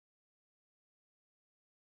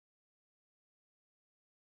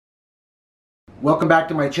Welcome back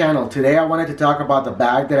to my channel. Today I wanted to talk about the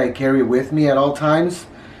bag that I carry with me at all times.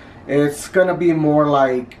 It's gonna be more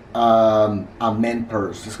like a men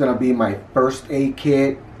purse. It's gonna be my first aid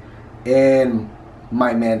kit and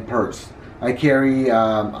my men purse. I carry a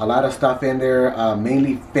lot of stuff in there,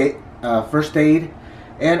 mainly first aid,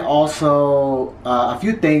 and also a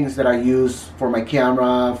few things that I use for my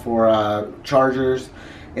camera, for chargers.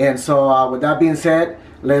 And so with that being said,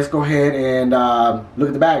 let's go ahead and look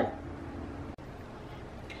at the bag.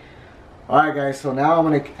 Alright guys, so now I'm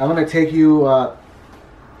gonna take you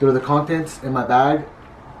through the contents in my bag.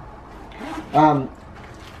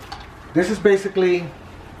 This is basically,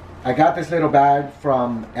 I got this little bag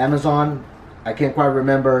from Amazon. I can't quite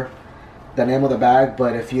remember the name of the bag,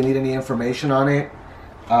 but if you need any information on it,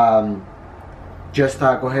 just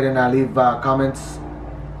go ahead and leave comments,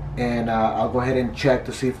 and I'll go ahead and check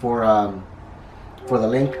to see for the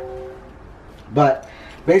link. But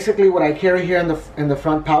basically, what I carry here in the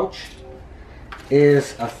front pouch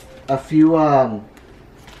is a few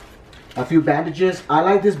bandages. I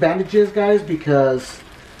like these bandages, guys, because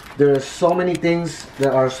there's so many things.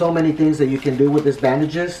 There are so many things that you can do with these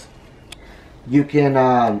bandages. You can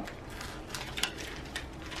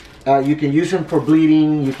use them for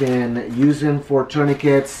bleeding. You can use them for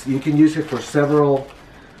tourniquets. You can use it for several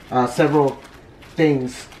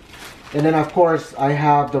things. And then of course I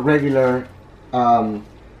have the regular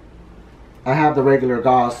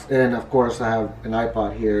gauze, and of course I have an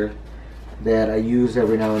iPod here that I use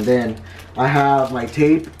every now and then. I have my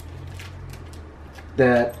tape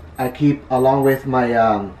that I keep along with my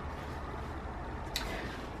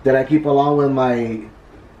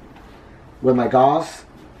gauze,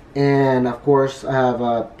 and of course I have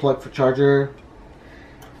a plug for charger,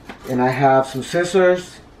 and I have some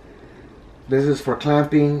scissors. This is for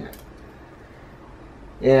clamping,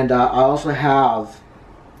 and I also have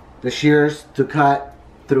the shears to cut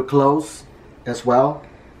through clothes as well.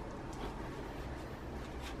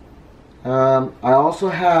 I also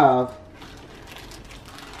have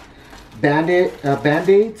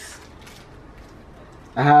band-aids.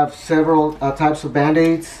 I have several types of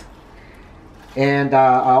band-aids, and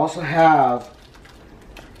I also have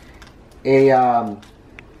a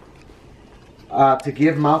to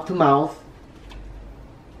give mouth to mouth,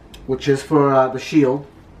 which is for the shield.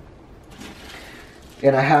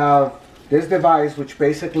 And I have this device, which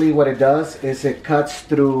basically what it does is it cuts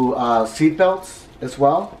through seat belts as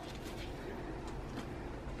well.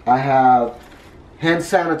 I have hand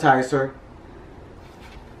sanitizer,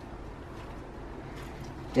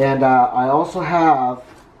 and I also have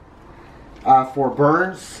for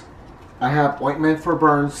burns, I have ointment for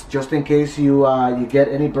burns, just in case you get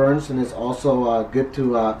any burns, and it's also good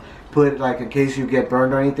to put, like, in case you get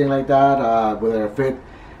burned or anything like that, whether if it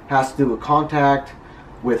has to do with contact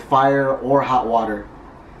with fire or hot water.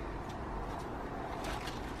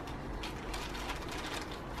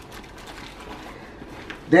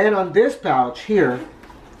 Then on this pouch here,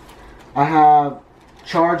 I have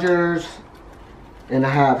chargers, and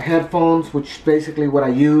I have headphones, which is basically what I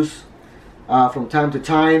use from time to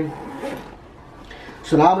time.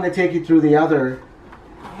 So now I'm going to take you through the other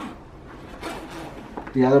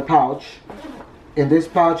pouch. In this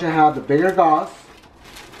pouch I have the bigger gauze.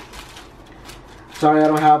 Sorry, I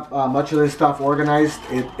don't have much of this stuff organized.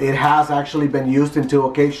 It has actually been used in 2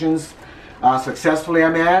 occasions successfully, I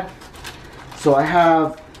may add. So I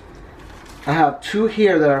have 2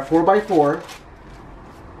 here that are 4x4.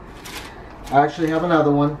 I actually have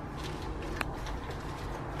another one.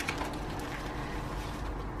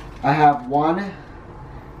 I have one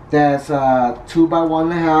that's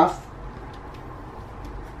 2x1.5.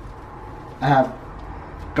 I have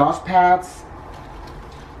gauze pads,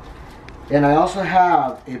 and I also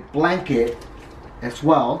have a blanket as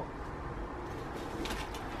well.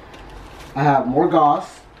 I have more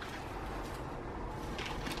gauze,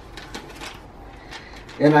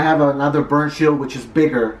 and I have another burn shield, which is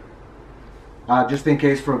bigger, just in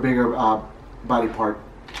case, for a bigger body part.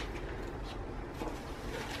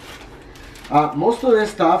 Most of this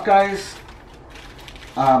stuff, guys,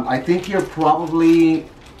 I think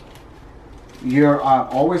you're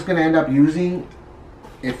always going to end up using.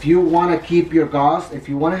 If you want to keep your gauze, if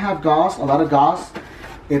you want to have gauze, a lot of gauze,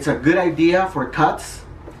 it's a good idea for cuts,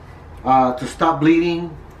 to stop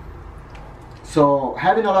bleeding. So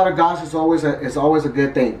having a lot of gauze is always a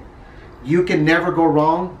good thing. You can never go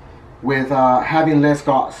wrong with having less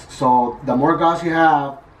gauze. So the more gauze you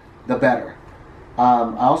have, the better.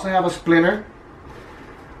 I also have a splinter,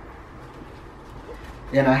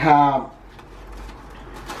 and I have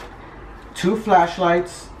 2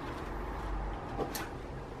 flashlights,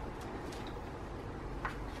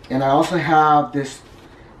 And I also have this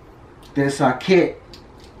kit,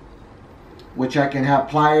 which I can have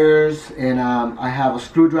pliers, and I have a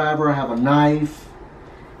screwdriver, I have a knife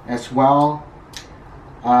as well.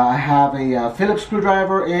 I have a Phillips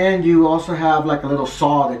screwdriver, and you also have like a little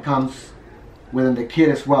saw that comes within the kit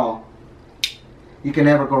as well. You can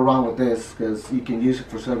never go wrong with this because you can use it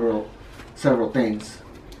for several things.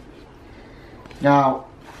 Now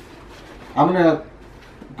I'm gonna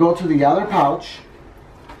go to the other pouch.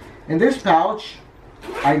 In this pouch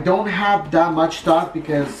I don't have that much stuff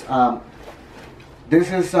because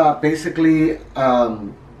this is basically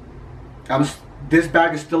this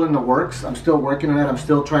bag is still in the works. I'm still working on it. I'm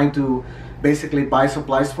still trying to basically buy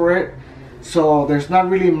supplies for it. So there's not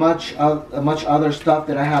really much other stuff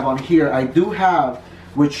that I have on here. I do have,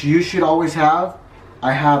 which you should always have,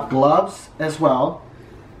 I have gloves as well.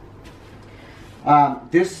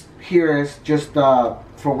 This here is just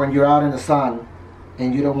for when you're out in the sun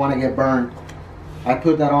and you don't want to get burned. I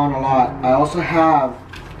put that on a lot. I also have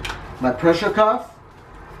my pressure cuff.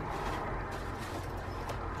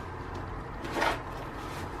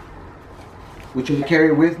 Which I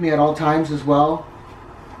carry with me at all times as well.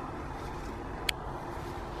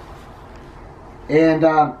 And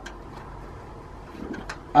I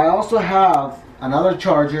also have another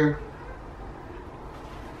charger.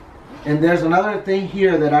 And there's another thing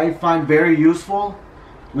here that I find very useful,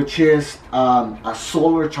 which is a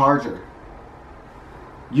solar charger.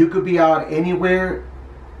 You could be out anywhere,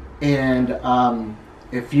 and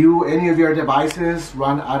if any of your devices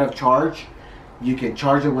run out of charge, you can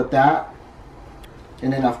charge it with that.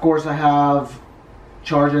 And then of course I have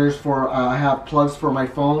chargers for, I have plugs for my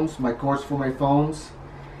phones, my cords for my phones.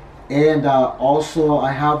 And also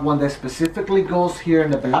I have one that specifically goes here in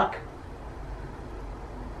the back.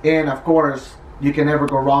 And of course, you can never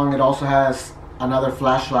go wrong, it also has another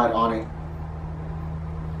flashlight on it.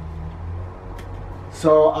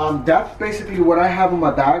 So that's basically what I have in my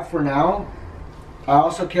bag for now. I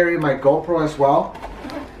also carry my GoPro as well.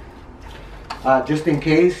 Just in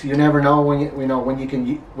case, you never know when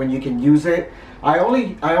you can use it. I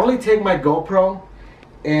only take my GoPro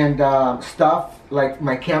and stuff like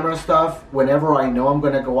my camera stuff whenever I know I'm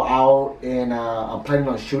gonna go out and I'm planning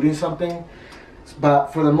on shooting something. But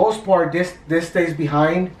for the most part, this stays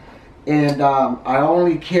behind, and I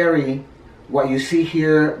only carry what you see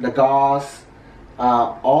here: the gauze,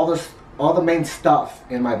 all the main stuff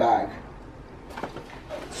in my bag.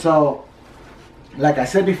 So, like I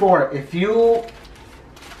said before, if you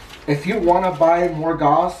want to buy more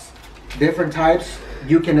gauze, different types,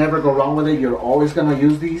 you can never go wrong with it. You're always going to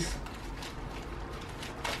use these.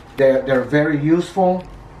 They're very useful.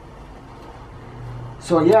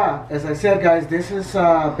 So yeah, as I said, guys, this is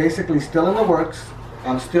basically still in the works.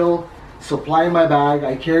 I'm still supplying my bag.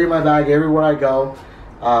 I carry my bag everywhere I go.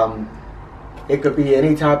 It could be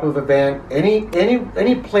any type of event,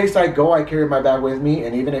 any place I go, I carry my bag with me.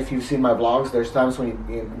 And even if you've seen my vlogs, there's times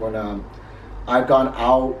when I've gone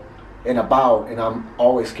out and about, and I'm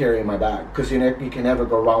always carrying my bag, because you can never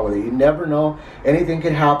go wrong with it. You never know, anything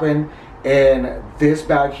can happen, and this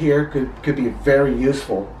bag here could be very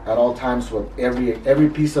useful at all times with every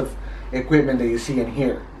piece of equipment that you see in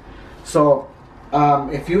here. So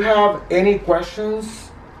if you have any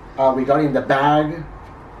questions regarding the bag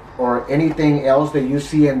or anything else that you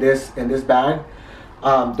see in this bag,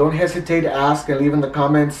 don't hesitate to ask and leave in the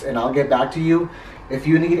comments, and I'll get back to you. If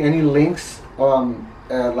you need any links,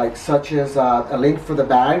 like such as a link for the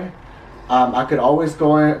bag, I could always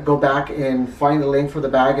go back and find the link for the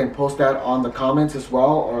bag and post that on the comments as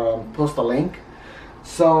well, or post a link.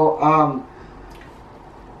 So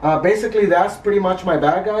basically that's pretty much my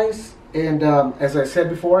bag, guys. And as I said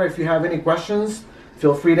before, if you have any questions,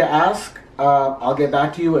 feel free to ask. I'll get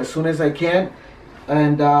back to you as soon as I can.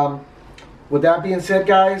 And with that being said,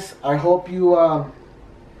 guys, I hope you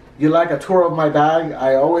like a tour of my bag.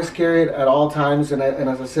 I always carry it at all times, and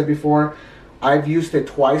as I said before, I've used it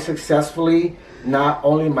twice successfully. Not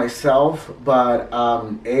only myself, but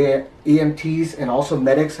EMTs and also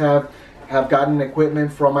medics have gotten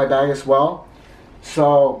equipment from my bag as well.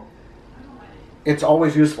 So it's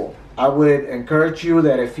always useful. I would encourage you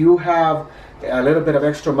that if you have a little bit of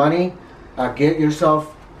extra money, get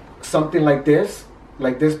yourself something like this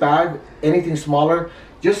bag, anything smaller,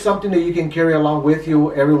 just something that you can carry along with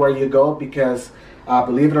you everywhere you go, because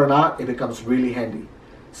believe it or not, it becomes really handy.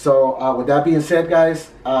 So with that being said, guys,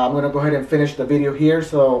 I'm going to go ahead and finish the video here.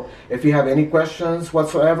 So if you have any questions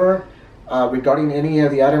whatsoever regarding any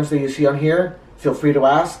of the items that you see on here, feel free to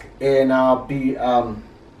ask, and I'll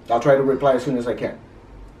try to reply as soon as I can.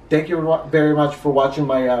 Thank you very much for watching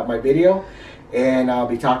my video, and I'll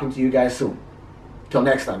be talking to you guys soon. Till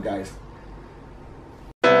next time, guys.